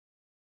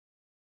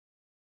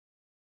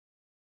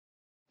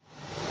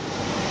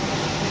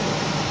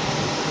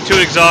Two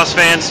exhaust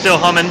fans still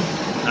humming,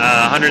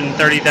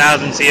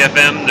 130,000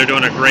 CFM. They're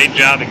doing a great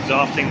job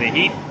exhausting the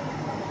heat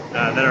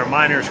that our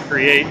miners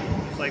create.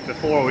 Just like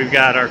before, we've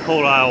got our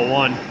cold aisle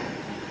 1,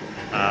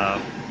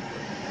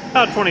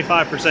 about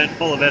 25%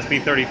 full of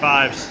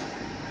SP35s.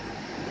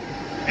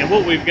 And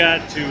what we've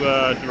got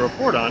to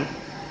report on,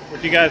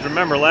 what you guys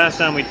remember last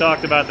time we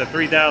talked about the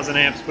 3000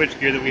 amp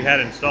switchgear that we had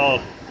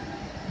installed.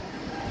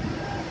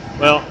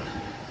 Well,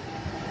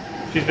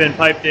 she's been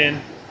piped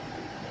in,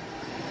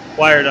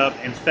 wired up,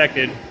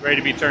 inspected, ready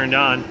to be turned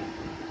on.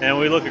 And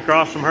we look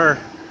across from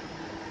her,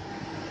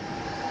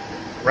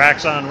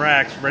 racks on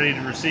racks, ready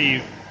to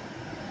receive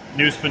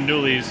new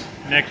Spondoolies,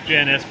 next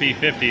gen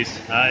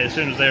SP50s, as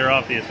soon as they are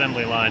off the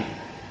assembly line.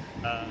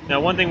 Now,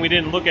 one thing we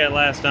didn't look at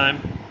last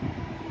time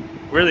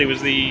really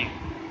was the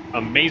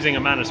amazing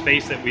amount of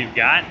space that we've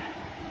got.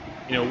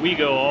 You know, we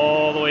go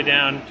all the way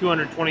down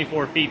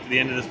 224 feet to the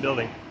end of this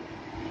building.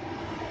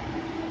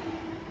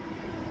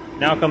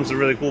 Now comes the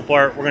really cool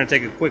part. We're going to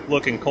take a quick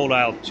look in cold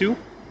aisle 2,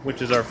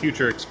 which is our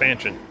future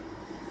expansion.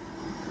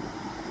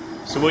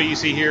 So what you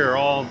see here are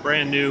all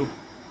brand new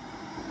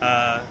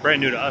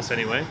to us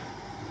anyway.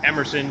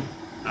 Emerson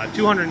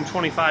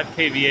 225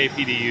 kVA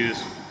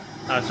PDUs.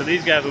 So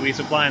these guys will be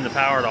supplying the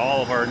power to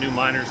all of our new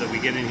miners that we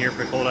get in here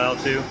for cold aisle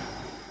 2.